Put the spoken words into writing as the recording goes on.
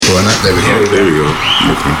Well, not, there we go. There we go.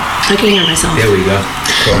 Okay. I can hear myself. There we go.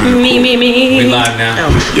 Me. We live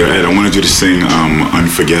now. Oh. Yo, Ed, I wanted you to sing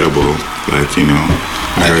Unforgettable. Like, you know.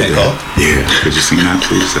 I heard that. Yeah. Could you sing that,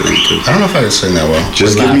 please? I don't know if I can sing that well.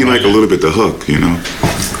 Just give me like a little bit the hook, you know.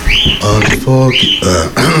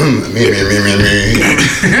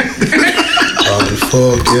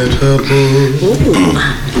 Unforgettable.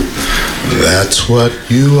 That's what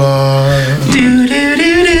you are.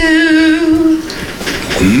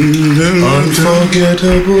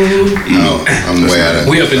 Unforgettable. No, I'm way out of it.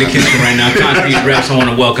 We up in the kitchen right now. Concrete Reps. I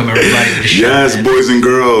want to welcome everybody to the show. Yes, boys and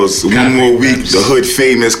girls. One more week. The hood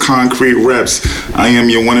famous Concrete Reps. I am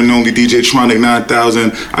your one and only DJ Tronic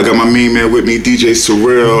 9000. I got my main man with me, DJ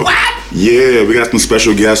Surreal. What? Yeah, we got some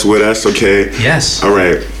special guests with us, okay? Yes. All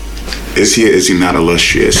right. Is he or is he not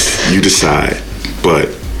illustrious? You decide.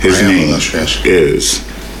 But his name is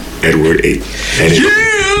Edward Ape.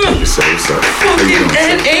 What's up? Fucking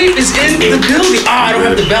Ed Ape is in the building. Oh, I don't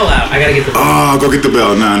have the bell out. I gotta get the bell. Oh, go get the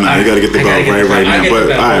bell. Nah, you gotta get the bell right now.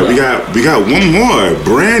 But all right, we got one more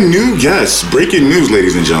brand new guest. Breaking news,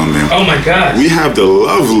 ladies and gentlemen. Oh my God. We have the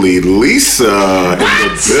lovely Lisa in the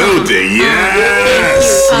building.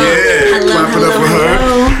 Yes. Clap it up for her.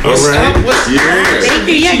 All right.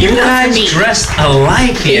 You guys dressed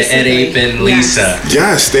alike here, Ed Ape and Lisa.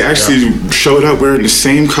 Yes, they actually showed up wearing the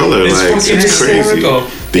same color. It's crazy.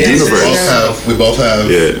 The universe. We both have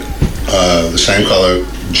the same color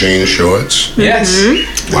jean shorts. Yes.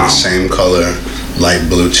 Mm-hmm. Wow. The same color light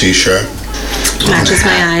blue t-shirt. Matches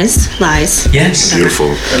my eyes. Lies. Yes.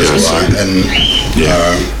 Beautiful. That is a lot.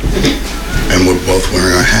 And we're both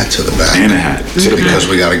wearing our hat to the back. And a hat to the back. Because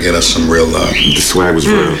we got to get us some real love. The swag was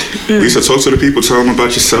real. Lisa, talk to the people. Tell them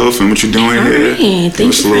about yourself and what you're doing here. Right.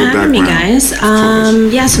 Thank you for having me, guys.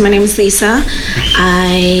 So my name is Lisa.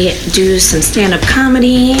 I do some stand-up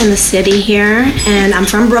comedy in the city here, and I'm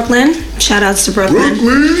from Brooklyn. Shout outs to Brooklyn.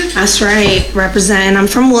 That's right. Represent. I'm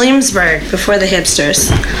from Williamsburg before the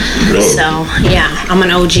hipsters. So yeah, I'm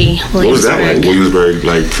an OG Williamsburg. What was that like? Williamsburg,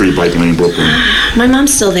 like pre-bike lane Brooklyn. My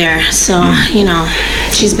mom's still there, so you know,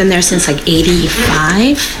 she's been there since like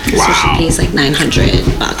 '85. Wow. So she pays like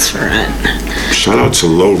 $900 for rent. Shout out to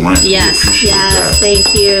low rent. Yes,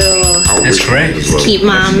 thank you. That's great. Keep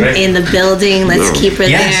mom in the building. Let's keep her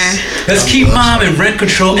there. Let's keep mom in rent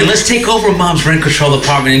control, and let's take over mom's rent control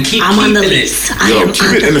apartment and keep on the keeping lease. Yo,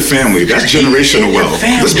 keep it in the family. That's generational wealth.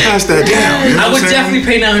 Let's pass that down. You know I would definitely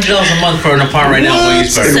pay $900 a month for an apartment right now in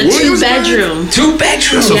Williamsburg. It's a two-bedroom.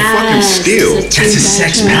 Two-bedroom. That's a fucking steal. That's a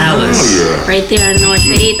sex palace. Right there in North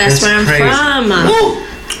 8. That's where I'm from. Woo.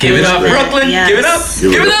 Give it up, Brooklyn. Yes. Give it up.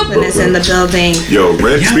 Give it up. Brooklyn is in the building. Yo,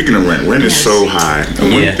 rent. Speaking of rent is so high.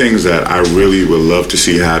 And one of the things that I really would love to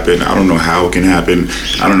see happen, I don't know how it can happen.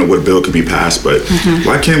 I don't know what bill can be passed, but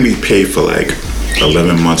why can't we pay for like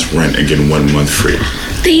 11 months rent and get 1 month free?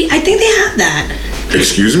 I think they have that.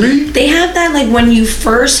 Excuse me? They have that like when you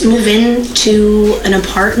first move into an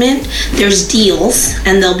apartment, there's deals,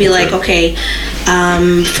 and they'll be like, okay,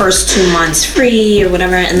 first 2 months free or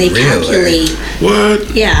whatever, and they calculate. What?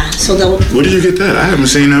 Yeah, so they'll. Where did you get that? I haven't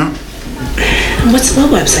seen that. What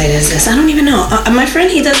website is this? I don't even know. My friend,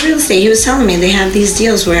 he does real estate. He was telling me they have these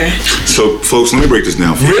deals where. So, folks, let me break this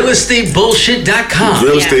down for you. Realestatebullshit.com.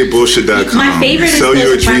 Realestatebullshit.com. My favorite is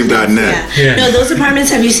SellYourDream.net. Yeah. No, those apartments.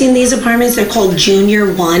 Have you seen these apartments? They're called Junior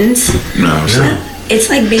Ones. No. It's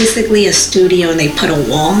like basically a studio, and they put a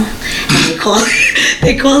wall, and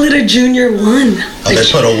they call it a Junior One. They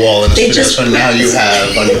put a wall in the studio, so now you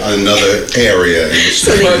have another area in the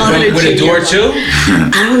So studio. they call it With a door too?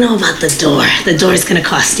 I don't know about the door. The door's gonna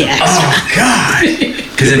cost you extra. Oh God!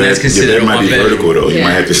 Because then that's considered it might one be bedroom. vertical though. You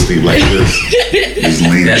might have to sleep like this. Just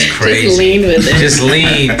lean. That's crazy. Just lean with it. Just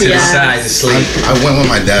lean to the side to sleep. I went with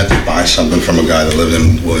my dad to buy something from a guy that lived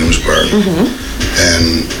in Williamsburg.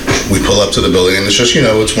 And we pull up to the building, and it's just, you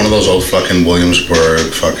know, it's one of those old fucking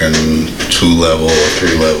Williamsburg fucking 2-level or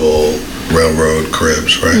 3-level railroad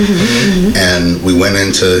cribs, right? And we went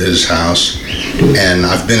into his house, and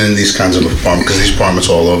I've been in these kinds of apartments, because these apartments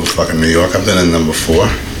are all over fucking New York. I've been in them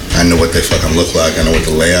before. I know what they fucking look like. I know what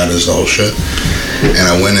the layout is, the whole shit. And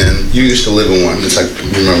I went in. You used to live in one. It's like,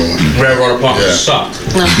 remember one? Railroad apartment sucked.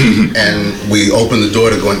 And we opened the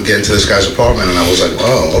door to go and get into this guy's apartment, and I was like,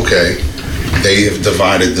 oh, okay. They have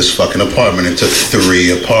divided this fucking apartment into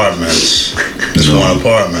 3 apartments. This one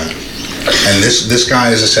apartment. And this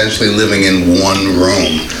guy is essentially living in one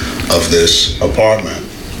room of this apartment.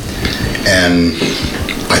 And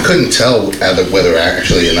I couldn't tell whether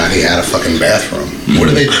actually or not he had a fucking bathroom. What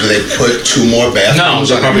do they put 2 more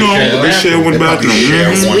bathrooms? No, they share one bathroom.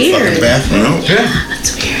 Share one fucking bathroom. Yeah.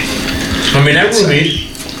 That's weird. I mean, that room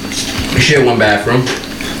we share one bathroom.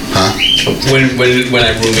 When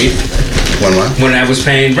I roommate. When what? When I was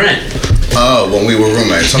paying rent. Oh, when we were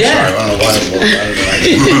roommates. I'm sorry. I don't know why did I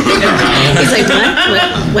He's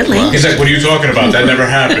like, what lane? He's like, what are you talking about? That never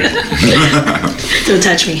happened. Don't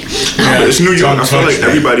touch me. Yeah, it's New York. I feel like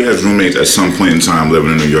everybody has roommates at some point in time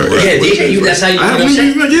living in New York. Yeah, that's how you I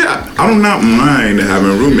do not mind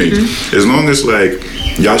having roommates as long as like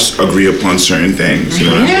y'all agree upon certain things. You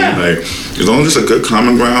know what I mean? Like as long as it's a good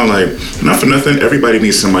common ground. Like not for nothing, everybody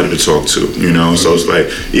needs somebody to talk to. You know, so it's like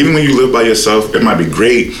even when you live by yourself, it might be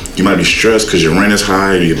great. You might be stressed because your rent is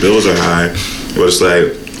high or your bills are high, but it's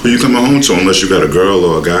like who you coming home to unless you got a girl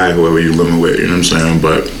or a guy, whoever you living with. You know what I'm saying?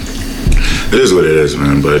 But it is what it is,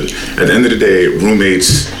 man. But at the end of the day,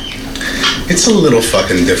 roommates. It's a little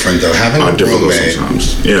fucking different though. Having a roommate,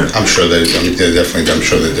 sometimes. Yeah. I'm sure they're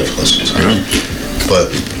difficult sometimes. Yeah.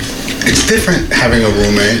 But it's different having a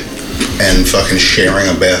roommate and fucking sharing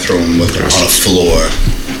a bathroom on a floor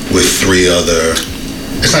with 3 other.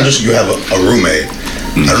 It's not just you have a roommate.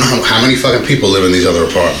 I don't know how many fucking people live in these other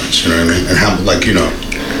apartments. You know what I mean? And how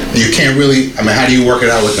you can't really. I mean, how do you work it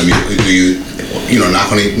out with them? Do you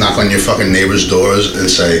knock on your fucking neighbor's doors and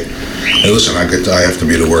say, hey, listen, I have to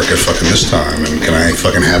be to work at fucking this time, and can I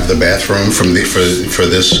fucking have the bathroom for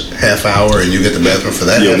this half hour, and you get the bathroom for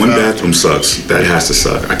that? Yeah, half one hour? bathroom sucks. That has to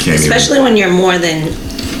suck. I can't. Especially when you're more than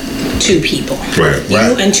 2 people. Right.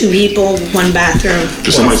 You and 2 people, 1 bathroom.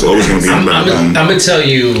 Somebody's always gonna be in the bathroom. I'm gonna tell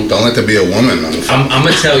you. Don't let there be a woman on the phone. I'm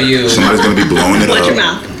gonna tell you. Somebody's gonna be blowing it Watch up. your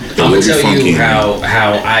mouth. I'm gonna tell you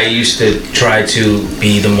how I used to try to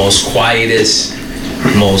be the most quietest,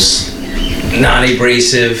 most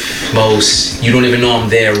non-abrasive, most you don't even know I'm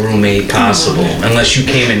there roommate possible, unless you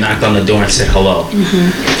came and knocked on the door and said hello.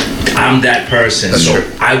 I'm that person. That's So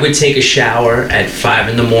true. I would take a shower at 5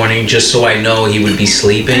 in the morning just so I know he would be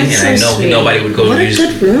sleeping, That's and I so know sweet. nobody would go What to a use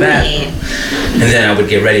good the roommate. bathroom. And then I would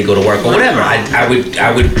get ready to go to work or whatever. I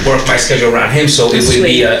would work my schedule around him, so That's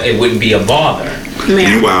sweet. it wouldn't be a bother.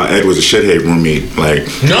 Meanwhile, Ed was a shithead roommate. Like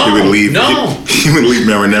he would leave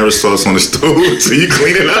marinara sauce on the stove, so you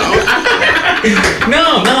clean it out.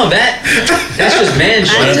 No, that's just man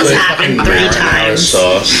shit. That just But- happened 3 times.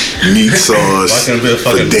 Sauce. Meat sauce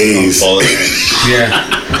for days. Yeah.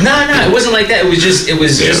 No, it wasn't like that. It was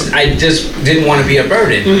just I just didn't want to be a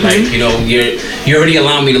burden. Like, you already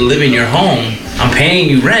allowed me to live in your home. I'm paying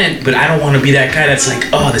you rent, but I don't want to be that guy that's like,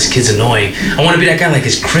 oh, this kid's annoying. I want to be that guy like,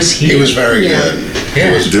 is Chris here? He was very good.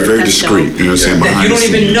 Yeah. They're very That's discreet. You know what I'm saying? That Behind you don't the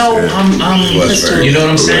even scenes, know yeah. was very you know what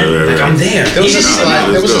I'm saying? Right. Like, I'm there. There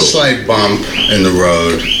was a slight bump in the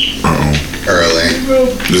road early.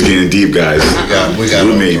 Just getting deep, guys. We got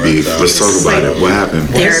roommate over it, beef. though. Let's talk about it. What happened?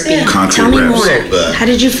 Therapy. Concrete Tell me raps. more. How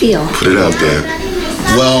did you feel? Put it out there.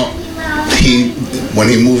 Well, when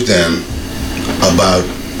he moved in, about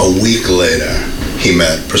a week later, he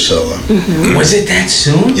met Priscilla. Was it that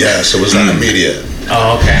soon? Yes, it was not immediate.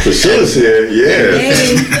 Oh, okay. Priscilla's here. Yeah.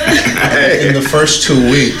 In the first 2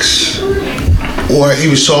 weeks, or he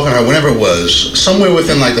was talking to her, whenever it was, somewhere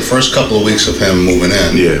within like the first couple of weeks of him moving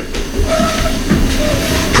in, Yeah.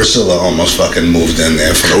 Priscilla almost fucking moved in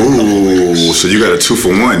there. Ooh, so you got a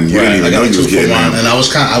 2-for-1. You didn't even know you was getting one, and I was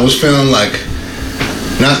feeling like,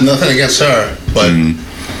 nothing against her, but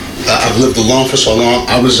I've lived alone for so long.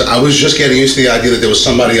 I was just getting used to the idea that there was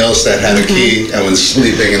somebody else that had a key and was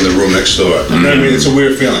sleeping in the room next door. You know what I mean? It's a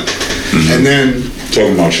weird feeling. And then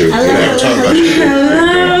Talking about you. talking about you.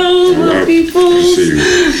 Hello, people. See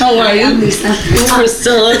you. How are you? Lisa.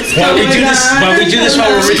 Priscilla. While we do this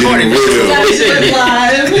while we're recording. Yeah,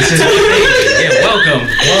 welcome.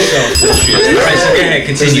 All right, so go ahead,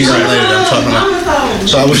 continue. I'm talking about.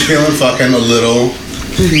 So I was feeling fucking a little.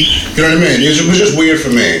 You know what I mean? It was just weird for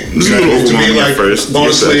me. It's a little overwhelming at first. Going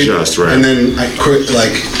to You have to sleep, adjust, right. and then I quit,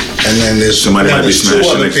 and then there's Somebody might be there's 2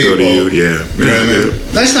 smashing other next door to you. people. Yeah. You know what I mean?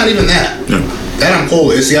 That's not even that. Yeah. That I'm cool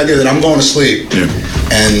with. It's the idea that I'm going to sleep, Yeah.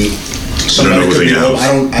 and somebody know who's could in be your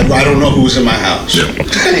home. house. I don't know who's in my house. Yeah.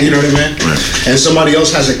 You know what I mean? Right. And somebody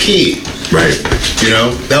else has a key. Right. You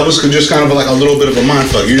know, that was just kind of like a little bit of a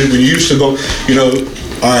mindfuck. When you used to go,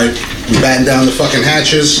 all right, we batten down the fucking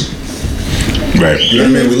hatches. Right. You know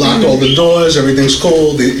what I mean? We locked all the doors. Everything's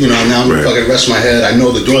cool. Now I'm Right. fucking rest my head. I know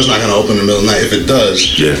the door's not gonna open in the middle of the night. If it does,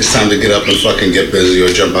 Yeah. it's time to get up and fucking get busy or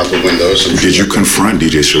jump out the window or something. Did you confront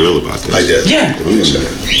DJ Sherrill about this? I did. Yeah.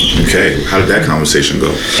 Okay. How did that conversation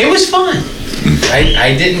go? It was fun.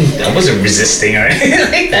 I wasn't resisting or anything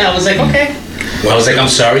like that. I was like, okay. I was like, I'm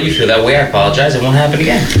sorry you feel that way. I apologize. It won't happen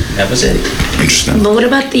again. That was it. Interesting. But what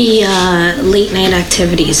about the late night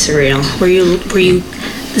activities, Surreal? Were you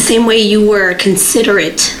the same way you were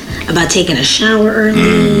considerate about taking a shower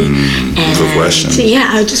early. Good question. So, yeah,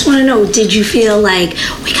 I just want to know, did you feel like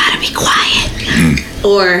we gotta be quiet?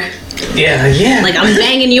 Or Yeah. like I'm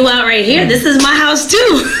banging you out right here? This is my house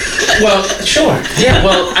too. Well, sure. Yeah,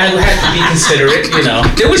 well, I had to be considerate, you know.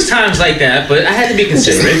 There was times like that, but I had to be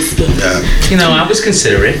considerate. Yeah. You know, I was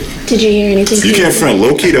considerate. Did you hear anything? You can't front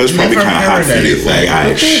low-key. That was probably Never kind of hot heard for you. anything.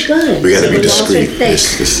 Like, Okay, good. we gotta So be the walls are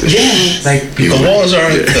discreet. thick. Like The walls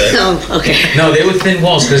aren't thick. Oh, okay. No, they were thin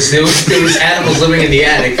walls because there was animals living in the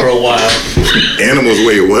attic for a while. Animals,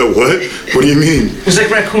 wait, what? What do you mean? It was like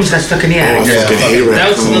raccoons got stuck in the Oh, I attic. Yeah. fucking hate That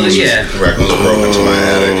was another, raccoons. The raccoons broke into my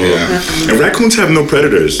attic, yeah. And raccoons have no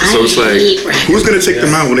predators, so I it's like, hate raccoons. who's gonna take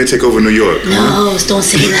them out when they take over New York? No, don't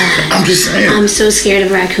say that. I'm just saying. I'm so scared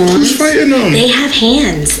of raccoons. Who's fighting them? They have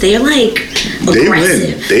hands. They're like They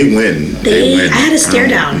aggressive. win. They win. I had a stare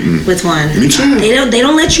down with one. Me too. They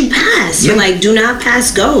don't let you pass. You're like, do not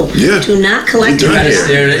pass, go. Yeah. Do not collect You your had to food.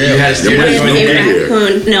 You had to stare Yeah, at but during the it's day. no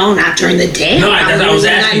Raccoon. No, not during the day. No, I was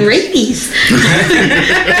I've asking. gotten rabies.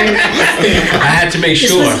 I had to make This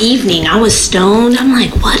sure. was evening. I was stoned. I'm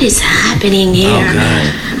like, what is happening here? Oh,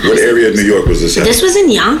 God. What area of New York was this at? This was in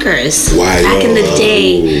Yonkers. Wow. Back in the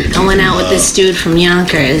day, I went out with this dude from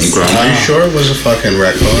Yonkers. Are you sure it was a fucking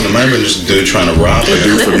raccoon? It might have been just a dude trying to rob A it.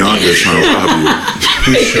 dude from Yonkers trying to rob you.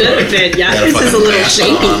 You It sure? could have been. Got Yonkers is a fucking little mask on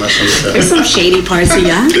shady. or some shit. There's some shady parts of It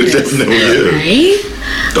Yonkers. definitely is. Right?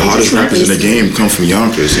 The hardest just rappers in the recently- game come from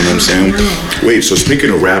Yonkers, you know what I'm saying? Wait, so speaking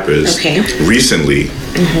of rappers, Okay. recently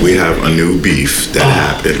we have a new beef that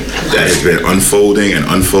happened that has been unfolding and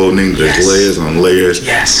unfolding. There's Yes. layers on layers.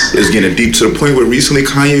 Yes. It's getting deep to the point where recently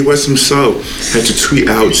Kanye West himself had to tweet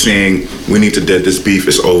out saying, we need to dead this beef,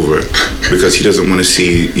 it's over. Because he doesn't want to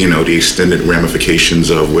see, you know, the extended ramifications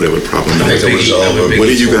of whatever the problem I think is. it was Biggie, over. Biggie. What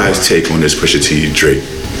do you guys take on this Pusha T Drake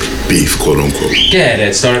beef, quote unquote? Yeah,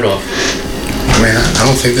 that started off. I mean, I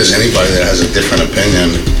don't think there's anybody that has a different opinion.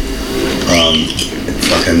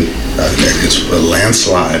 It's a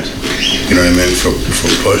landslide. You know what I mean? For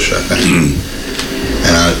Push, I think.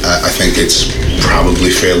 And I think it's probably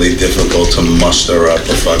fairly difficult to muster up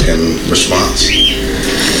a fucking response.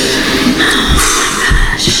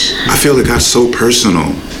 I feel it got so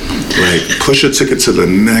personal. Like Pusha took it to the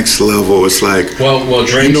next level. It's like, Well,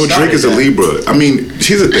 Drake. you know, Drake is a started that. Libra. I mean,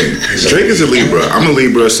 here's the thing. Drake is a Libra. I'm a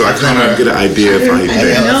Libra, so I kind of get an idea of how he thinks.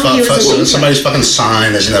 know he was a Libra. Somebody's fucking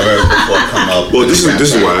sign has never before come up. Well, this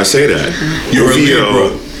is why I say that. You're a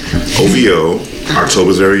Libra. OVO,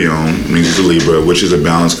 October's very own, means he's a Libra, which is a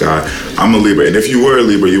balanced guy. I'm a Libra, and if you were a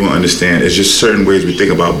Libra, you will understand. It's just certain ways we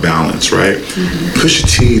think about balance, right? Pusha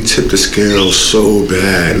T tipped the scale so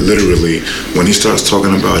bad, literally, when he starts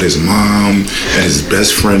talking about his mom and his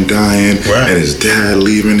best friend dying Right. and his dad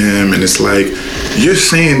leaving him, and it's like, you're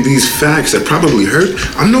saying these facts that probably hurt.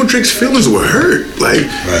 I know Drake's feelings were hurt. Like,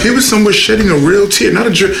 Right. he was somewhere shedding a real tear, not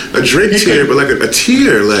a Drake tear, but like a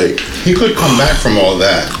tear, like, He could come back from all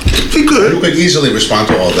that. he He could. could easily respond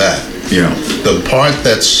to all that. Yeah. The part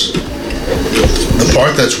that's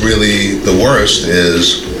really the worst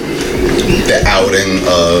is the outing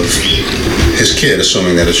of his kid,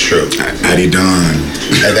 assuming that it's true. Addie Don.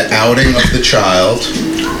 And the outing of the child,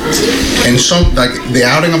 and the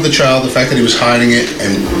outing of the child, the fact that he was hiding it,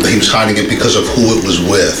 and he was hiding it because of who it was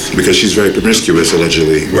with. Because she's very promiscuous,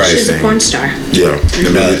 allegedly. Right. She's a porn star. Yeah. I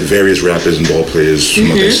mean, with various rappers and ball players, from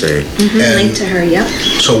what they say. Linked to her, yep.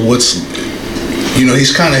 So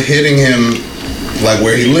he's kind of hitting him like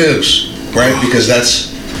where he lives, right? Because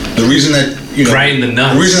that's the reason that Right in the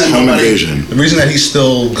nuts. The reason that Home invasion. the reason that he's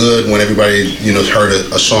still good when everybody heard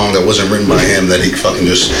a song that wasn't written by him that he fucking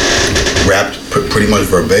just rapped pretty much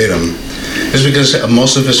verbatim is because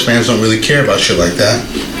most of his fans don't really care about shit like that.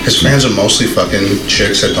 His fans are mostly fucking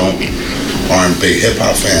chicks that aren't big hip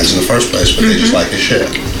hop fans in the first place, but they just like his shit.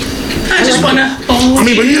 I just wanna. I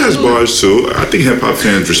mean, but he has bars too. I think hip hop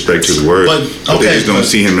fans respect his work, But, they okay, just don't but-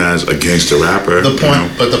 see him as a gangster rapper. The you point,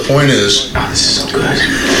 know? but the point is, Oh, this is so good.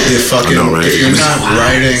 if I know, right? you're not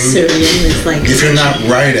writing, Syrian is like. if you're not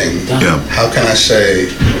writing, Yeah. how can I say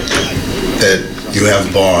that you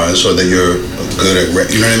have bars or that you're good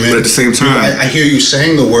at, you know what I mean? But at the same time, I hear you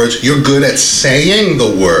saying the words. You're good at saying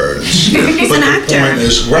the words. He's But an the actor. point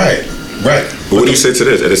is, right. But what do you say to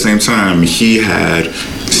this? At the same time, he had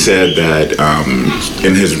said that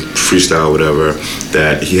in his freestyle, or whatever,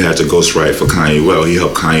 that he had to ghostwrite for Kanye. Well, he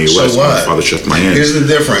helped Kanye So West. what? My father shut my hands. Here's the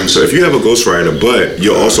difference. So if you have a ghostwriter, but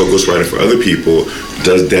you're also a ghostwriter for other people,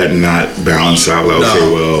 does that not balance out? Like, No.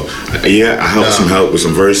 okay, well, yeah, I helped No. some help with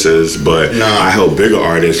some verses, but No. I help bigger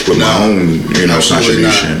artists with my own, Absolutely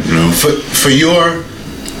contribution. not. You know,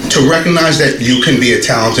 To recognize that you can be a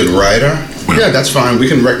talented writer Yeah, that's fine. We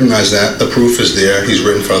can recognize that. The proof is there. He's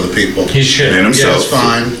written for other people. He should. And himself. That's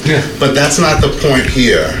fine. Yeah. But that's not the point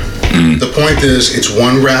here. The point is, it's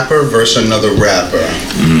one rapper versus another rapper.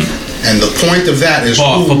 And the point of that is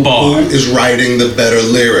Bar for bar. who is writing the better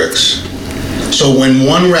lyrics. So when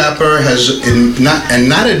one rapper has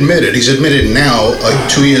not admitted, he's admitted now,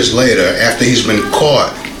 2 years later, after he's been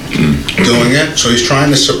caught doing it, so he's trying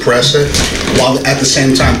to suppress it, while at the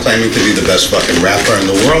same time claiming to be the best fucking rapper in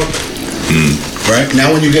the world. Right?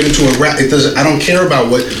 Now when you get into a rap, I don't care about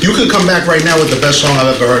what, you could come back right now with the best song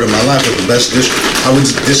I've ever heard in my life, with the best I would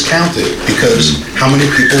discount it, because how many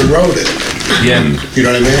people wrote it? Yeah. You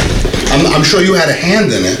know what I mean? I'm sure you had a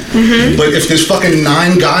hand in it, but if there's fucking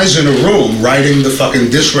 9 guys in a room writing the fucking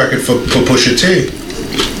diss record for Pusha T,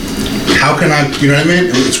 how can I, you know what I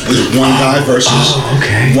mean? It's one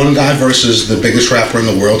guy versus the biggest rapper in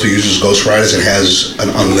the world who uses ghostwriters and has an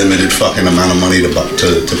unlimited fucking amount of money to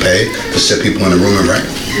pay to sit people in a room and write.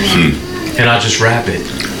 And I'll just rap it.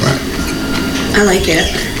 Right. I like it.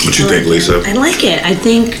 What you think, Lisa? I like it. I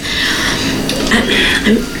think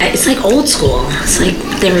it's like old school. It's like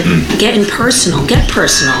they're getting personal. Get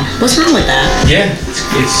personal. What's wrong with that? Yeah.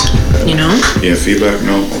 It's You know? Yeah, feedback?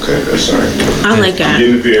 No? Okay, that's all right. I like that.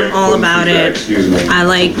 I'm all about it. I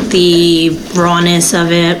like the rawness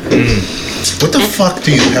of it. What the fuck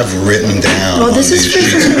do you have written down? Oh, this is for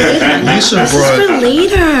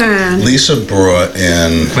later. Lisa brought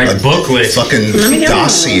in like a booklet. fucking Let me get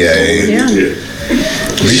dossier. Yeah.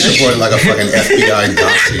 Lisa brought in like a fucking FBI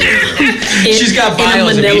dossier. She's got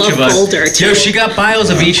bios of each of us. Yo, she got bios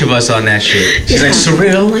of each of us on that shit. She's like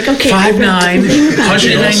surreal, Like, okay, 5'9",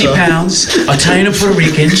 190 pounds, Italian and Puerto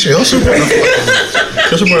Rican. She also brought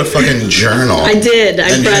a fucking journal. I did. I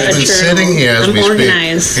And brought she's a been journal. sitting here as I'm we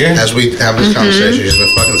organized. speak. As we have this conversation, she's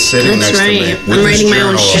been fucking sitting That's next right. to me. I'm writing my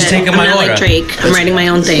own shit. She's taking my I'm not order. like Drake. I'm writing my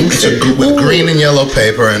own things. It's with green and yellow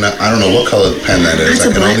paper, and I don't know what color pen that is.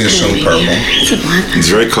 That's I can only assume purple. It's a black pen. It's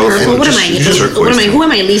very colorful. Purple? What am I? What am I? Who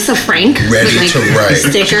am I? Lisa Frank? Ready With, to write.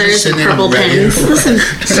 Stickers She's and sitting purple ready pens. to Listen,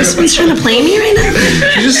 this one's trying to play me right now.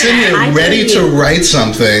 She's just sitting here I ready believe to you. write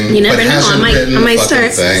something, You never but know. hasn't written I the might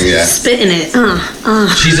fucking start thing yet. spitting it.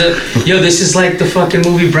 She's this is like the fucking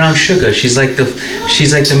movie Brown Sugar. She's like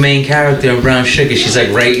the main character in Brown Sugar. She's like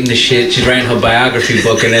writing the shit. She's writing her biography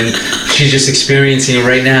book, and then she's just experiencing it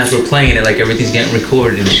right now as we're playing it. Like everything's getting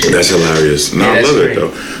recorded and shit. That's hilarious. No, Yeah, I that's love it great.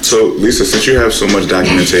 though. So, Lisa, since you have so much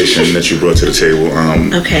documentation that you brought to the table,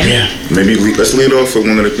 Okay. Yeah. maybe let's lead off with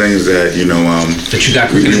one of the things that That you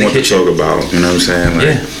got we cooking in the want to kitchen. talk about. You know what I'm saying? Like,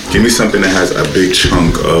 Yeah. give me something that has a big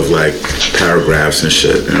chunk of like paragraphs and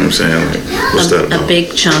shit. You know what I'm saying? Like, what's that A about?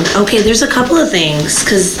 big chunk. Okay, there's a couple of things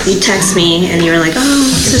because you text me and you were like, "Oh,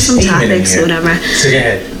 there's some steaming in topics or here. whatever." So go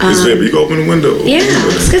ahead. This baby, you can open the window. Yeah,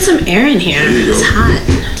 let's get some air in here. There you It's go. hot.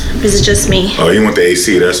 Or is it just me? Oh, you want the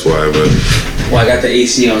AC? That's why. But Well, I got the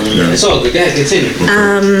AC on. Yeah. It's all good. Go ahead,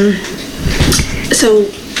 continue. So,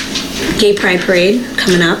 Gay Pride Parade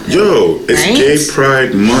coming up. yo, it's Right? Gay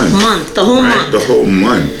Pride Month. The whole Right, month. the whole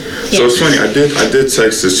month. So Yeah. it's funny. I did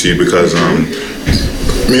text this to you because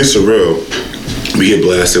me and Surreal, we get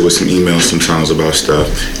blasted with some emails sometimes about stuff,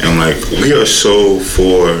 and like we are so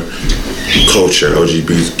for culture,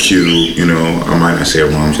 LGBTQ. You know, I might not say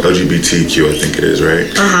it wrong. LGBTQ, I think it is, right?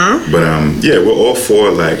 But yeah, we're all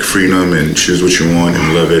for like freedom and choose what you want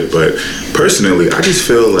and love it. But personally, I just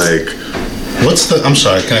feel like I'm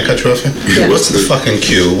sorry, can I cut you off here? Yeah. What's the fucking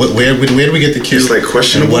Q? Where do we get the Q? it's like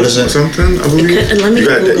questionable. And what is it? Or something? I believe. Let me You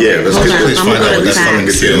got that? Google Yeah, it. let's Hold get on. Please I'm find gonna out go what to that fucking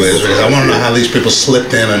facts. Q is, because I want to know how these people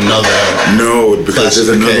slipped in another. No, because there's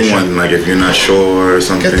another Classification. one, like if you're not sure or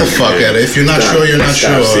something. Get the fuck out of it. If you're not sure, you're not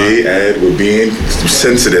Stop. sure. See, Ed, we're being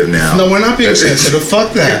sensitive now. No, we're not being sensitive.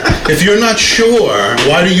 Fuck that. If you're not sure,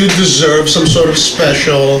 why do you deserve some sort of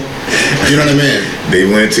special, you know what I mean? They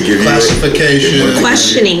wanted to give you Classification.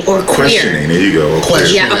 Questioning or queer. questioning. There you go.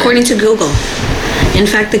 Question. Yeah, according to Google. In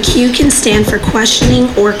fact, the Q can stand for questioning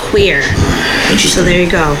or queer. So Interesting. there you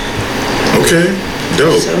go. Okay,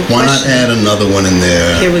 dope. So Why not add another one in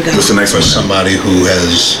there? Here we go. What's the next For one? somebody who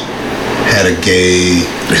has had a gay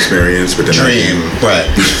Experience, but then dream, right?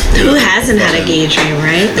 Who hasn't had a gay dream,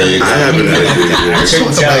 right? There you go. I haven't had a good Let's dream.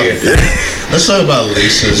 talk about, let's talk about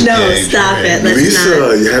Lisa's No, gay stop dream. it. Let's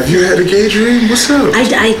not. Lisa, have you had a gay dream? What's up? I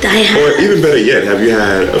Or have. even better yet, have you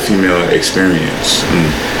had a female experience?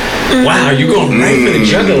 Wow, you going right for the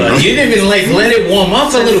jugular. You didn't even let it warm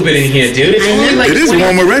up a little bit in here, dude. It's only like It is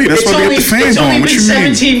warm already. That's why we got the fans on. What you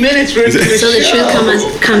mean? It's only been 17 minutes. So the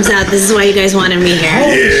truth comes out. This is why you guys wanted me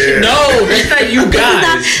here. No, that's not you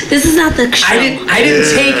guys. This is not the show. I didn't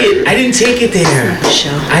take it. I didn't take it there.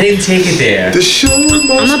 Show. I didn't take it there. The show I'm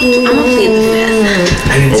gonna plead the fifth.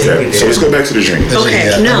 I didn't take Okay, it so there. let's go back to the drink. Okay,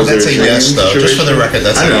 no. That's a yes, though. Just for the record,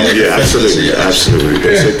 that's I a know, yes. yeah, absolutely, absolutely.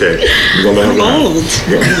 It's okay. You gonna let her I'm learn? old.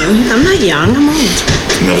 I'm not young. I'm old.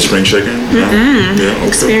 No spring chicken? No? Yeah, okay.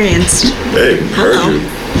 Experienced. Hey, heard Hello.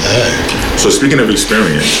 you. So speaking of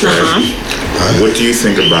experience, right, what do you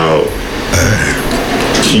think about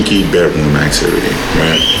kinky bedroom activity,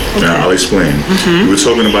 right? Now, I'll explain. We were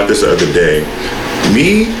talking about this the other day.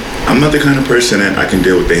 Me, I'm not the kind of person that I can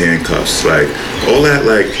deal with the handcuffs. Like, all that,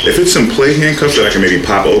 like, if it's some play handcuffs that I can maybe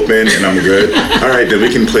pop open and I'm good, all right, then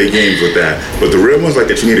we can play games with that. But the real ones, like,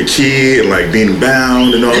 that you need a key and, like, being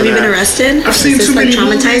bound and all Have that. you been arrested? I've seen Is this too like many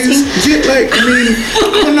traumatizing? movies. Yeah, like, I mean,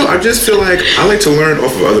 I don't know. I just feel like I like to learn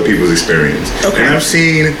off of other people's experience. Okay. And I've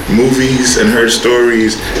seen movies and heard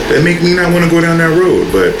stories that make me not want to go down that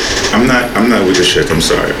road. But I'm not with the shit. I'm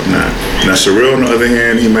sorry. I'm not. Now, Sherelle, on the other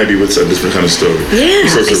hand, he might be with a different kind of story. Yeah,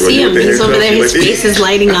 He's I also see him. with the He's over there. handcuffs. His face is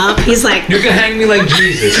lighting up. He's like, You can hang me like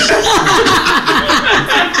Jesus.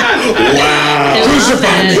 Wow.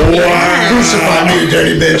 Crucify me. Crucify me, you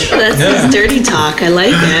dirty bitch. That's his dirty talk. I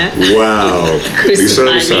like that. Wow. Lisa, Crucify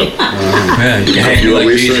what's me. up? Man, you can hang me You like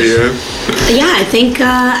Lisa, Jesus. yeah? Yeah, I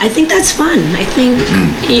think that's fun. I think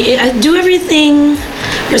I do everything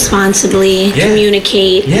responsibly. Yeah.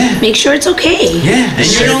 Communicate. Yeah. Make sure it's okay. Yeah, and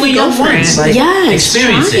you're only Go young for once. it. Like, Yes,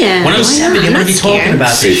 experience try it. it. When I'm Why 70, not? I'm I'm gonna be not talking scared. about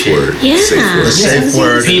this Safe shit. word. Yeah. Safe word. The safe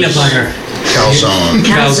word Peanut is butter. calzone.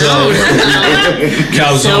 Calzone. So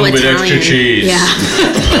Calzone with extra Italian. cheese. Yeah.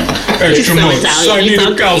 Extra So mozz. Italian. I need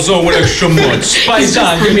a calzone with extra mozz. Spice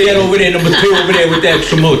on. Give me that over there, number 2 over there with the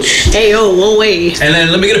extra mozz. Hey, yo, we'll wait. And then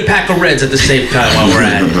let me get a pack of Reds at the same time while we're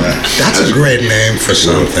at it. That's a great name for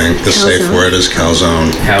something. The safe Calzone. word is calzone.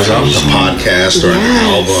 Calzone? A podcast or an Yes.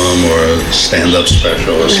 album or a stand-up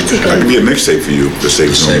special or That's a something. That could good be a mixtape for you. The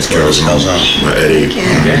Safe Zone. Safe Word is Calzone. By Eddie.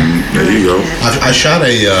 There you go. I shot a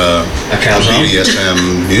calzone?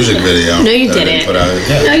 BDSM music video. No, you that I didn't. Put out.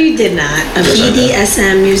 No, Yeah. you did not. A I did.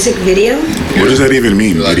 BDSM music video. What does that even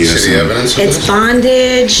mean? You like to see the BDSM? evidence of It's this?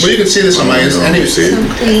 bondage. Well, you can see this on my You see?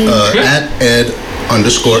 Something. at ed_8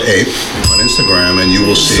 on Instagram, and you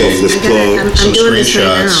will see Selfless plug. I'm some doing this right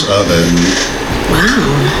screenshots now. of it.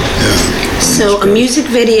 Wow. Yeah. So a music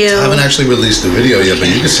video. I haven't actually released the video yet, but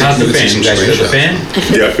you can see, How's the you can see fan? some You guys feel the screenshots. fan? I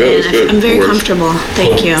feel Yeah, I the feel it's fan. good. I'm very It works. comfortable.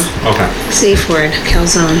 Thank you. Okay. Safe word,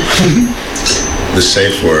 calzone. The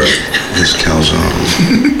safe word is calzone.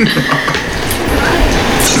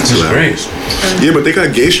 That's Great. Yeah, but they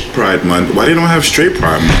got Gay Pride Month. Why they don't have Straight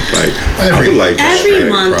Pride Month? Like, I would like that. Every Straight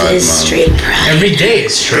month Pride is Month. straight pride. Every day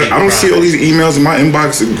is straight. I don't see all these emails in my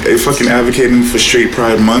inbox fucking advocating for Straight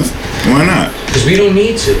Pride Month. Why not? Because we don't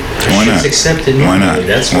need to. Why not? It's accepted Why normally. not?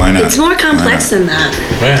 That's Why not? It's more complex than that.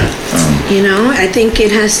 Yeah. You know, I think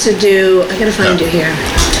it has to do. I gotta find you here.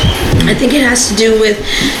 I think it has to do with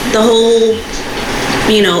the whole,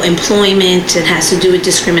 you know, employment. It has to do with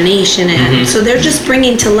discrimination, and so they're just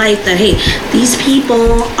bringing to light that hey, these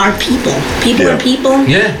people are people. People Yeah. are people.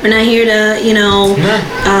 Yeah. We're not here to, you know,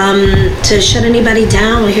 to shut anybody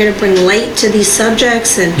down. We're here to bring light to these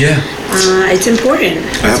subjects, and it's important.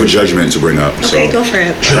 I have a judgment to bring up. Okay, so go for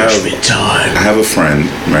it. Time. I have a friend,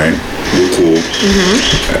 right? We're cool.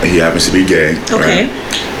 He happens to be gay. Okay. Right?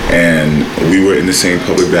 And we were in the same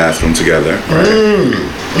public bathroom together, right?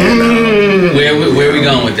 And, Where are we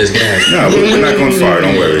going with this, guys? no, we're not going far.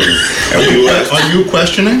 Don't worry. And we were. Are you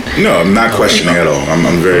questioning? No, I'm not questioning at all.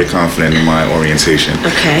 I'm very confident in my orientation.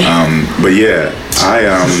 Okay. But yeah,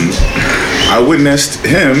 I witnessed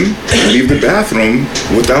him leave the bathroom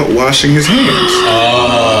without washing his hands.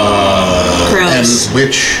 Gross. And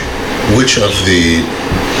which of the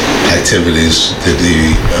activities did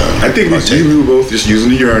he I think partake? we were both just using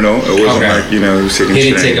the urinal. It wasn't Okay. like, you know, sitting He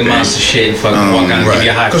didn't shit take a or anything. monster shit and fucking walk out and give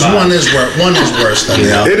you a high Because five. one is worse than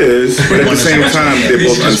the other. It is, but at the same time, they're You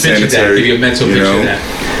both should just picture that. unsanitary. Give you a mental you picture know? of that.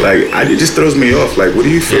 Like, it just throws me off. Like, what do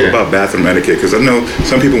you feel Yeah. about bathroom etiquette? Because I know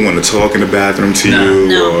some people want to talk in the bathroom to No. you.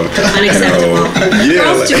 No, or, unacceptable. you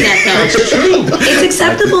know, Girls do that though. It's true. It's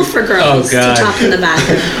acceptable for girls Oh, God. to talk in the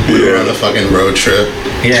bathroom. We were on a fucking road trip.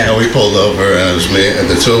 Yeah. And we pulled over, and it was me, and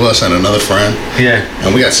the two of us us and another friend. Yeah.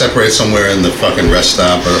 And we got separated somewhere in the fucking rest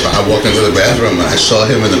stop. But I walked into the bathroom and I saw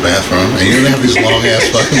him in the bathroom. And you have these long ass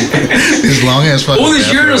fucking. All these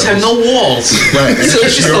urinals have no walls. Right. So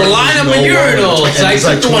it's just a line of urinals. It's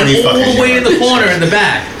like the one 20 all fucking the way in the urinals. corner in the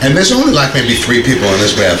back. And there's only like maybe 3 people in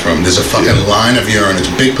this bathroom. There's a fucking line of urine. It's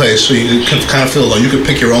a big place, so you can kind of feel alone. You could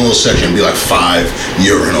pick your own little section and be like 5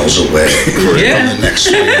 urinals away from the next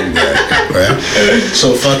swinging deck, right?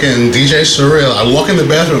 So fucking DJ Surreal, I walk in the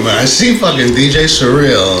bathroom and I see fucking DJ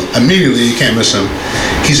Surreal. Immediately, you can't miss him.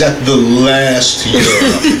 He's at the last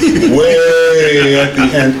urinal, way at the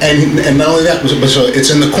end. And not only that, but so it's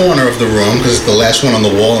in the corner of the room because it's the last one on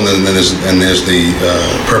the wall, and then there's the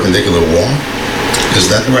perpendicular wall. Is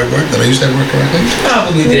that the right word? Did I use that word correctly?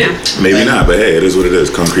 Probably did. Maybe not, but hey, it is what it is.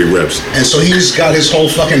 Concrete reps. And so he's got his whole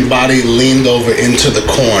fucking body leaned over into the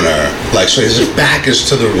corner, like so his back is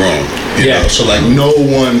to the room. You know? So like no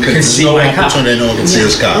one can see no my cock. opportunity, no one can see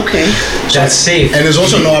his cock. Okay. That's safe. And there's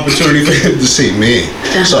also no opportunity for him to see me.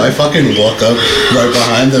 So I fucking walk up right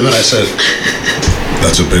behind him and I said,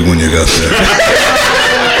 "That's a big one you got there."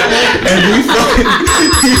 And he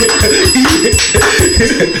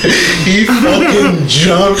fucking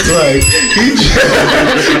jumped like he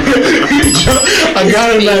jumped. I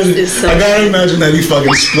gotta imagine that he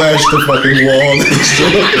fucking splashed the fucking wall next to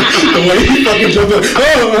him. The way he fucking jumped up.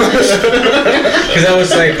 Because I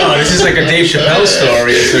was like, oh, this is like a Dave Chappelle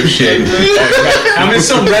story or some shit. I'm in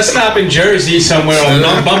some rest stop in Jersey somewhere on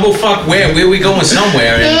Bumblefuck. Where we going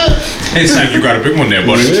somewhere? And it's like, you got a big one there,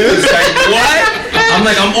 buddy. It's like, what? I'm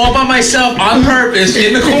like, I'm all by myself on purpose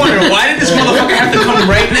in the corner. Why did this motherfucker have to come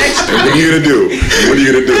right next to me? What are you gonna do? What are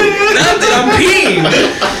you gonna do? Nothing. I'm peeing.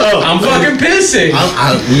 I'm fucking pissing.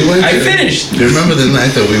 I finished. Do you remember the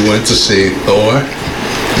night that we went to see Thor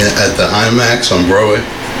at the IMAX on Broadway?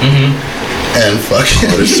 Mm-hmm. And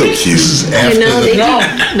fucking. Oh, they're so cute. I know they do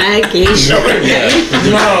mad gay shit.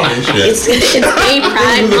 No. It's gay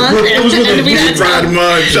pride month, and we gotta Pride tell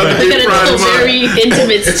month. we gotta tell a very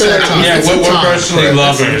intimate story. Yeah, we're personally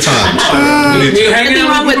lovers. We're hanging Nothing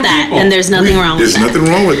out wrong with that, people. and there's nothing wrong with There's that.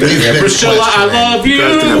 nothing wrong with that. We've been Priscilla, I love you.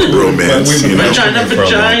 You guys can have a bromance, We've been you know. Vagina, for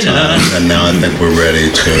a long vagina. time, and now I think we're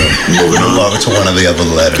ready to move over to one of the other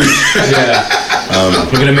letters. Yeah.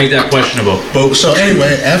 We're gonna make that questionable. But so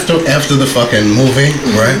anyway, after the fucking movie,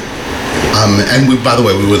 right? And we, by the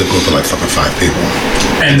way, we were the group of like fucking 5 people.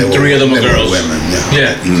 And They 3 of them were they girls. Women,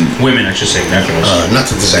 Yeah. Women, I should say, not girls. Not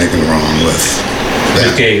that there's anything wrong with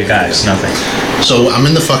that. Gay guys, nothing. So I'm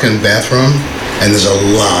in the fucking bathroom, and there's a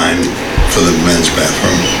line for the men's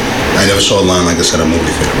bathroom. I never saw a line like this at a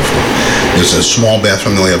movie theater before. There's a small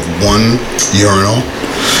bathroom. They only have 1 urinal,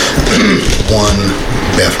 1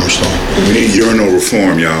 bathroom stall. We need urinal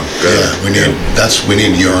reform, y'all. Yeah, we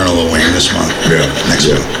need urinal awareness month.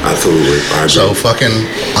 Next month. Absolutely. I agree. So fucking,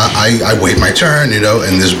 I wait my turn, you know,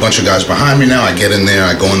 and there's a bunch of guys behind me now. I get in there,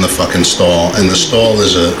 I go in the fucking stall, and the stall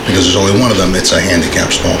is because there's only one of them, it's a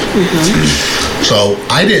handicap stall. So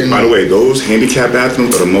I didn't. By the way, those handicap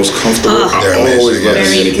bathrooms are the most comfortable. They're I always amazing, love yes.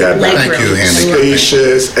 handicap Leg bathrooms. Thank you, room. handicap.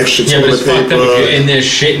 Spacious, extra Yeah, but toilet it's fucked up if you're paper. in there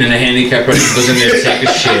shitting and a handicap person goes in there to take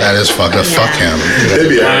a shit. That is fucked up. Fuck him. They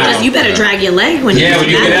be Wow. out. Just you better drag your leg when Yeah, when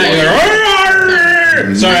you get out, you're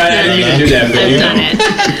like, sorry, I didn't mean to do that, but I've you done know. it.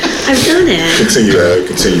 I've done it. Continue,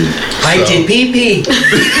 continue. I did pee-pee.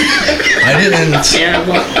 I didn't.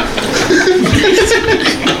 Terrible.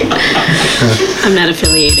 I'm not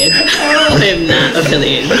affiliated. I am not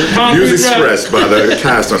affiliated. Views expressed by the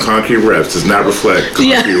cast on Concrete Reps does not reflect Concrete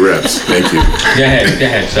Yeah. Reps. Thank you. Go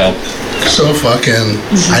ahead, Sal. So fucking,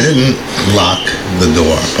 I didn't lock the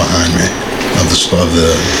door behind me of the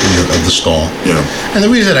stall. Yeah. And the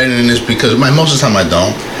reason I didn't is because most of the time I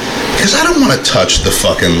don't. Because I don't want to touch the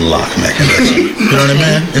fucking lock mechanism. You know what I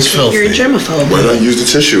mean? It's filthy. You're a germaphobe. Why not use the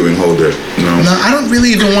tissue and hold it? No. No, I don't really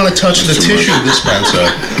even want to touch the tissue dispenser.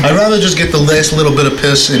 I'd rather just get the last little bit of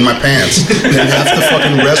piss in my pants than have to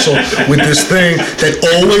fucking wrestle with this thing that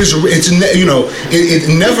always, it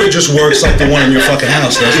never just works like the one in your fucking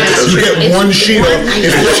house, does it? You get one sheet of, it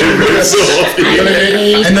fucking rips. You know what I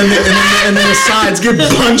mean? And then the sides get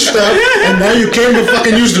bunched up, and now you can't even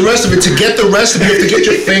fucking use the rest of it. To get the rest of it, you have to get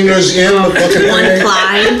your fingers in the fucking One thing.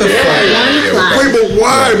 ply. What the fuck? One ply. Wait, but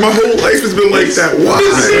why? My whole life has been like that. Why?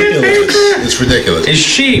 It's ridiculous. It's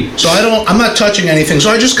cheap. So I'm not touching anything. So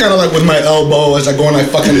I just kind of like with my elbow as I go and I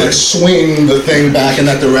fucking like swing the thing back in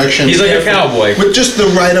that direction. He's like a cowboy. With just the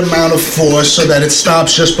right amount of force so that it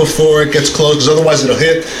stops just before it gets closed, because otherwise it'll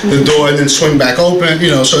hit the door and then swing back open.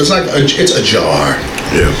 You know, so it's like it's ajar.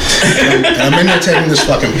 Yeah. And I'm in there taking this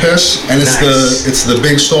fucking piss, and it's the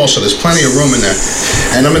big stall, so there's plenty of room in there.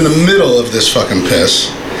 And I'm in the middle of this fucking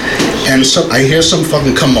piss. and so I hear some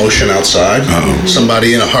fucking commotion outside.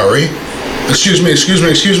 Somebody in a hurry. Excuse me.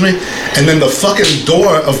 And then the fucking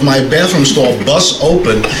door of my bathroom stall busts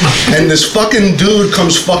open, and this fucking dude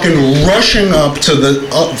comes fucking rushing up to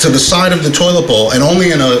the side of the toilet bowl, and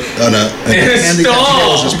only in a handicapped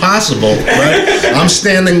pose as possible, right? I'm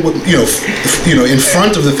standing, in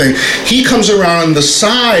front of the thing. He comes around the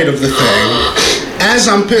side of the thing. As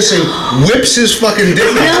I'm pissing, whips his fucking dick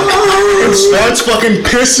out and starts fucking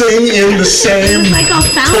pissing in the same like a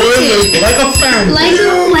fountain. toilet, like a fountain.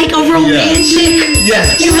 Like a romantic.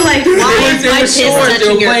 Yes. You were like, why is my piss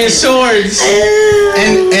touching your playing piss? swords.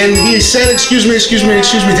 And he said, excuse me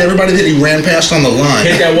to everybody that he ran past on the line.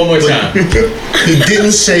 Hit that one more time. He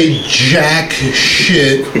didn't say jack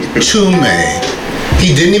shit to me.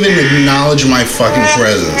 He didn't even acknowledge my fucking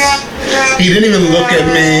presence. He didn't even look at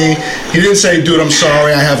me. He didn't say, dude, I'm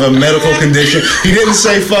sorry, I have a medical condition. He didn't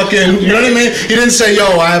say fucking, you know what I mean? He didn't say,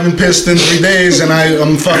 yo, I haven't pissed in 3 days and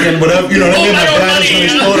I'm fucking whatever, you know what I mean? My bladder's gonna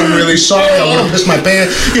explode, I'm really sorry, I wanna piss my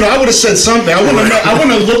pants. I would have said something. I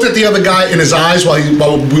wouldn't have looked at the other guy in his eyes while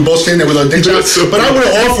we both standing there with our dicks out, but I would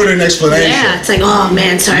have offered an explanation. Yeah, it's like, oh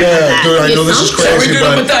man, sorry about that. Dude, I know this is crazy,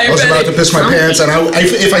 but I was about to piss my pants, and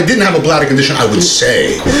if I didn't have a bladder condition, I would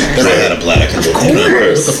say that I had a bladder condition. Of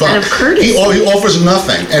course. What the fuck? Out of courtesy. He offers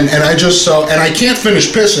nothing, and I just and I can't finish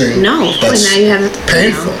pissing. No, of course, now you have it.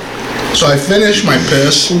 Painful. So I finish my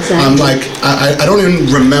piss. Exactly. I'm like, I don't even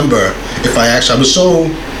remember if I was so.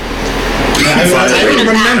 I don't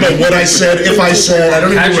remember what I said. If I said, I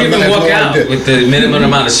don't even How'd you remember. even walk out with the minimum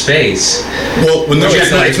amount of space? Well, no, You it's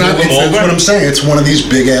had to, not. move It's over? what I'm saying. It's one of these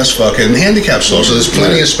big ass fucking handicap stalls, so there's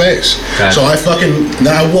plenty of space. Okay. So then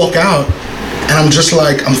I walk out. And I'm just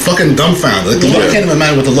like, I'm fucking dumbfounded. I can't even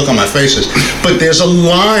imagine what the look on my face is. But there's a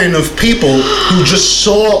line of people who just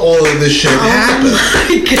saw all of this shit happen. Oh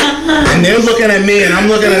my God. And they're looking at me, and I'm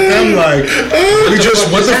looking at them like,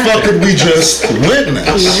 what the fuck did we just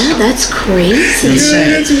witness? Yeah, that's crazy.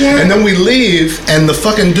 Insane. And then we leave, and the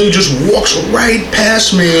fucking dude just walks right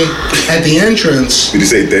past me at the entrance. Did he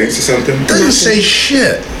say thanks or something? Doesn't say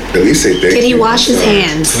shit. At least say thanks. Did he wash his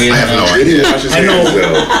hands? I have no Did he idea. wash his I know. hands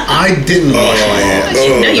though? I didn't wash my hands.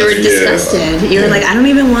 No, you were disgusted. You were like, I don't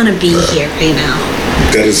even want to be here right now.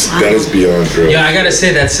 That is beyond true. Yeah, I gotta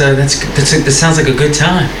say that sounds like a good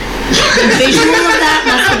time. The visual of that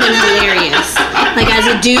must have been hilarious. Like as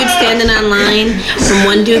a dude standing on line, from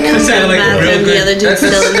one dude comes out of the bathroom, the other dude's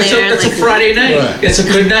still in there. That's a Friday night. Right. It's a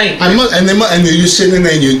good night. And you're sitting in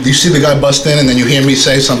there and you see the guy bust in, and then you hear me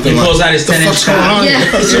say something He like, pulls out his the 10-inch fuck's going on? Yeah.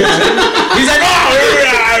 He's like,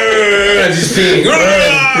 just peeing.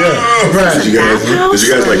 Right. Did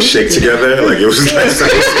you guys like shake together? Like it was like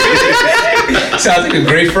Sounds like a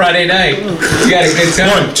great Friday night. You got a good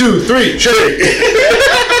time. 1, 2, 3, shake.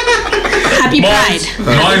 Happy Pride.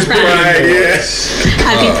 Mine's Pride,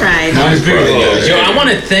 Happy Pride. Mine's beautiful. Yo, I want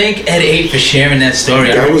to thank Ed 8 for sharing that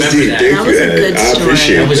story. I that was remember deep. that. Thank That you, was a Ed. good I story.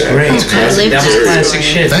 appreciate That was great. I That was classic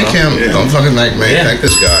shit. Thank him. Yeah. Don't fucking thank me. Yeah. Thank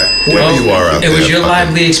this guy. Whoever you are out It there. was your fucking-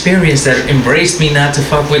 lively experience that embraced me not to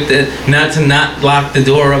fuck with not to lock the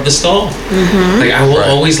door of the stall. Like I will Right.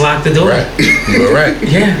 always lock the door. Right. You were right.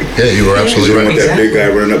 Yeah. Yeah, you were absolutely You right. want that big guy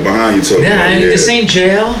running up behind you talking Yeah, about this ain't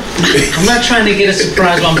jail. I'm not trying to get a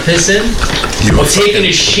surprise while I'm pissing You or were taking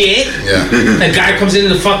a shit. Yeah. A guy comes into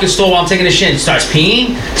the fucking store while I'm taking a shit and starts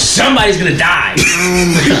peeing. Somebody's gonna die.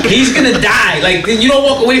 He's gonna die. Like you don't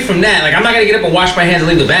walk away from that. Like I'm not gonna get up and wash my hands and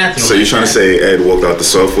leave the bathroom. So you're trying to say Ed walked out the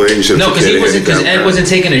soft way? You should No, because Ed wasn't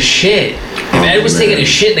taking a shit. If Ed was taking a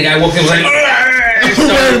shit, the guy walked in and was like, and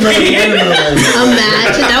started peeing.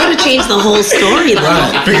 Imagine that would have changed the whole story though.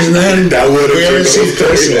 Right. Because then, That would have where is he changed the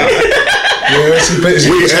whole pissing? story. Where is he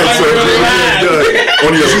pissing? Wait,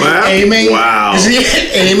 on your lap? Aiming? Wow. Is he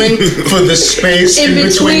aiming for the space in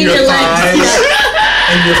between your thighs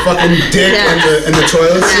and your fucking dick and the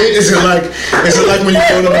toilet seat? Is it like when you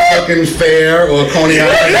go to the fucking fair or Coney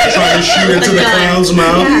Island and trying to shoot into the clown's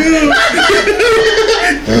mouth?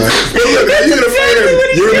 Look, how you gonna fight him?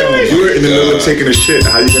 You're in the middle of taking a shit.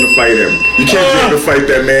 How you gonna fight him? You can't get him to fight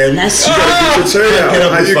that man. That's You gotta get your turn out. Get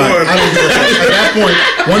up How and you fight. going? I don't give a fuck. At that point,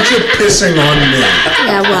 once you're pissing on me,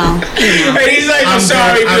 yeah, well, you know. And he's like, I'm I'm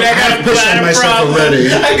sorry, done. dude, I got I've a pissed on bladder myself problem. already.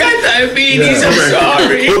 I got diabetes, I'm Right.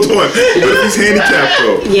 sorry. Hold on. What if he's handicapped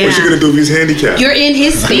though? Yeah. What you gonna do if he's handicapped? You're in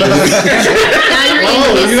his space. Now you're in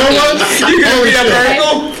his you know what? space. You gonna be a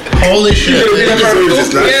vertical? Holy shit. He deserves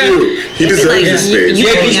this, not Yeah. you. He It's deserves like his you- space. you-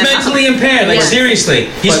 Yeah, he's Yeah. mentally impaired. Like Yeah. seriously,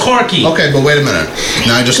 he's corky. Okay, but wait a minute.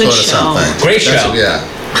 Now I just Good thought of show. something. Great show. Yeah.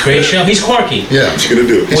 Great show. He's quirky. Yeah. What you gonna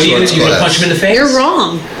do? What are you gonna punch him in the face? You're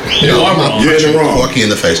wrong. You are wrong. You're in the wrong. Corky in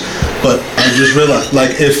the face. But I just realized,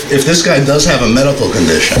 like, if this guy does have a medical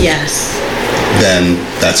condition, Yes. then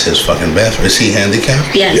that's his fucking bathroom. Is he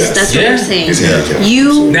handicapped? Yes, Yes. that's what Yeah. I'm saying. He's handicapped.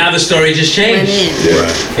 You Now the story just went changed. in. Yeah.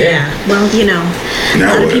 Right. Yeah. Well, you know, Now a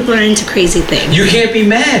lot of what? people are into crazy things. You can't be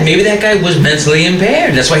mad. Maybe that guy was mentally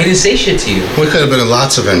impaired. That's why he didn't say shit to you. We could have been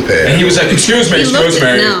lots of impaired. And he was like, excuse me, He looked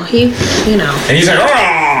excuse me. no, he, you know, And he's like, oh! he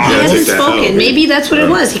Yeah, hasn't take that spoken. out. Maybe that's what it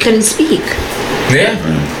was. He couldn't speak. Yeah.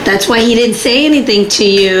 That's why he didn't say anything to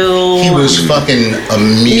you. He was fucking a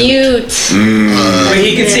mute. mute. But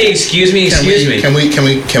he can say, excuse me, excuse me. Can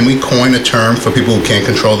we coin a term for people who can't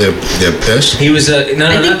control their piss? He was a no.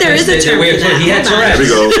 I think not there is a pissed. term Wait, for that. He had Hold on. Tourette's.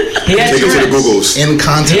 There we go. He had Take it to the Tourette's. Googles.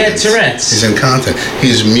 Incontinence. He had Tourette's. He's incontinent.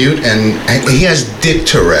 He's mute and he has dick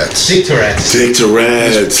Tourette's. Dick Tourette's. Take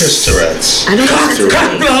Tourette's. Piss Tourette's. I don't know. That's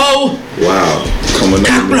Cock blow. Wow. Coming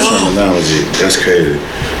up with some analogy. That's crazy.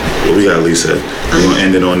 What we got, Lisa? We're going to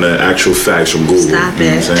end it on the actual facts from Google. Stop You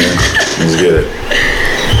know it. what I'm saying? Let's get it.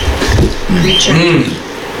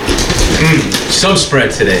 Some spread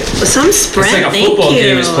today. Some spread. It's like a thank football you.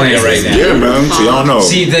 game is playing This right is now. Yeah, man. So y'all know.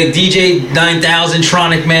 See the DJ 9000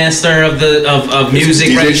 Tronic master of music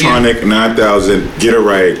DJ right here. Tronic 9000. Get it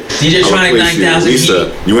right. DJ I'ma Tronic place you. 9000,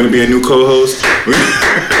 Lisa, you want to be a new co-host?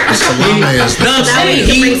 Salami is No, I'm That saying way you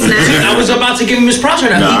can bring snacks. I was about to give him his props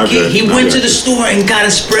right Nah, now. I'm He good. Nah, went I'm to the good. store and got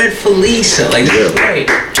a spread for Lisa. Like that's Yeah. great.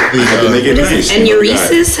 Have to make it What is nice. it? you know,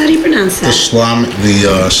 Enuresis? How do you pronounce the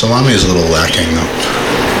that? salami is a little lacking though.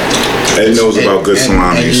 Ed knows about good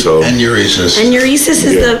salami, so. Enuresis. Enuresis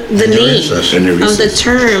is Yeah. the name Enuresis. of the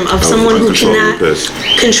term of someone who cannot uncontrollable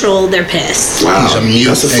piss. control their piss. Wow. He's a mute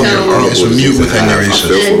That's a fucking and horrible he's a mute disease with to have. I enuresis.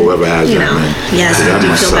 feel for whoever has You that, know, man. yes, I I got do feel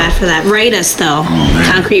myself. bad for that. Write us though.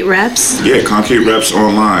 man. Concrete Reps Yeah, Concrete Reps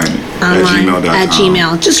online at gmail.com. at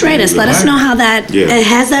Gmail. Just write us. Let us know how that Yeah.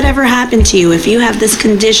 has that ever happened to you. If you have this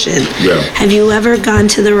condition, Yeah. have you ever gone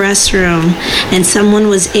to the restroom and someone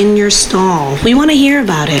was in your stall? We want to hear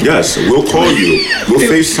about it. Yes, we'll call you. We'll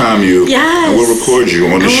FaceTime you. Yes. And we'll record you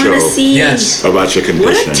on the I show want to see. Yes. about your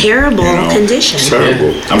condition. What a terrible condition.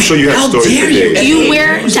 Terrible. I'm sure you have How stories dare for you? days. Do you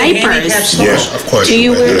wear Who's the handicap diapers? store? Yeah. Of course. Do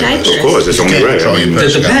you wear Yeah, diapers? of course, it's only Can't right. control I mean, your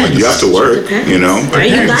piss. It depends. you have to work, Depends. you know. Right,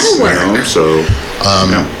 you gotta work. You know, so,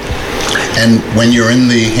 yeah. And when you're in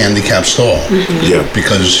the handicap stall, Yeah.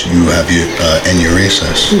 because you have your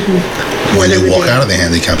enuresis, when you walk out of the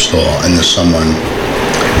handicap stall and there's someone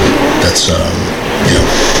that's in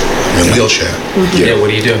a wheelchair, Yeah, what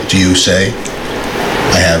do you do? do you say,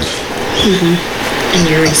 "I have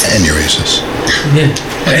enuresis"? Yeah.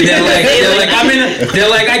 And they're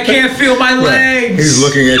like, I can't feel my legs. He's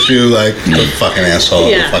looking at you like the fucking asshole.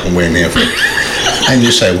 Yeah. The fucking waiting here for, and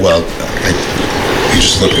you say, "Well, you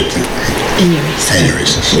just look at the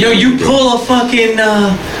enuresis." Yo, you pull a fucking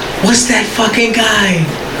what's that fucking guy?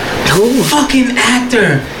 Ooh. Fucking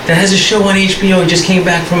actor that has a show on HBO. He just came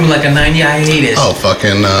back from like a 90 hiatus. Oh,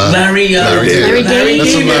 fucking Larry Larry Larry David.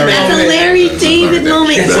 That's a Larry That's a David. Larry David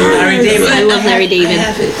moment. That's a Larry Yes. David. I love Larry I David.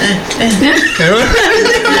 have it.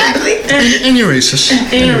 Enuresis.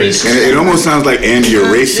 And it almost sounds like Andy, you're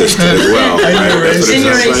racist as well. Right? That's what it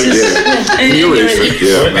sounds like. Yeah. And you're racist.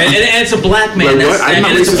 Yeah. And it's a black man. Like, what? I'm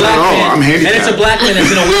not and it's a racist black at all. man. I'm And it's a handicapped. black man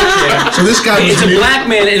that's in a wheelchair. So this guy was It's a mute. black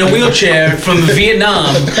man in a wheelchair from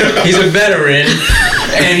Vietnam. He's a veteran.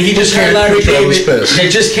 And he just heard Can't Larry control his David. piss. It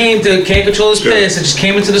just can't control his piss. It just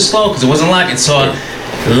came into the stall because it wasn't locked and saw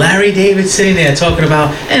Larry David sitting there talking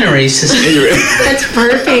about enuresis. That's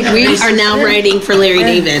perfect. We are now writing for Larry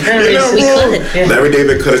David. Enuresis. We could. Yeah. Larry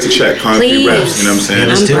David, cut us a check. Concrete Please. Reps, you know what I'm saying?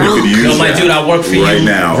 Let's do it. We could use No, my that dude, I'll work for you right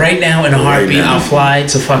now. Right now in a Right heartbeat. now. I'll fly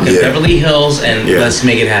to fucking Yeah. Beverly Hills and Yeah. let's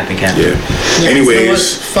make it happen, Captain. Yeah. You know what?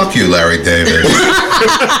 Anyways, Fuck you, Larry David.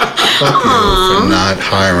 Fuck you for not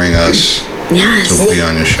hiring us Yes. to be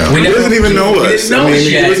on your show. he doesn't even know He us. didn't know us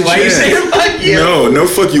give yet. us a Why you chance. saying fuck you? No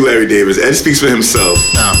fuck you, Larry Davis. Ed speaks for himself.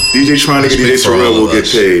 No. DJ Tronic and Speak DJ for all Terrell will of get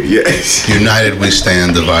us. paid. Yes. United we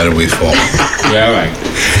stand, divided we fall. Yeah, all right.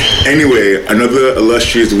 Anyway, another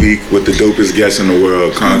illustrious week with the dopest guests in the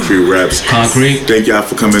world, Concrete Reps. Concrete. Thank y'all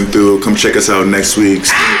for coming through. Come check us out next week.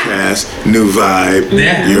 Cast, new vibe.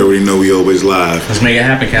 Yeah. You already know we always live. Let's make it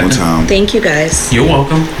happen, One Captain. time. Thank you guys. You're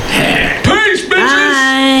welcome.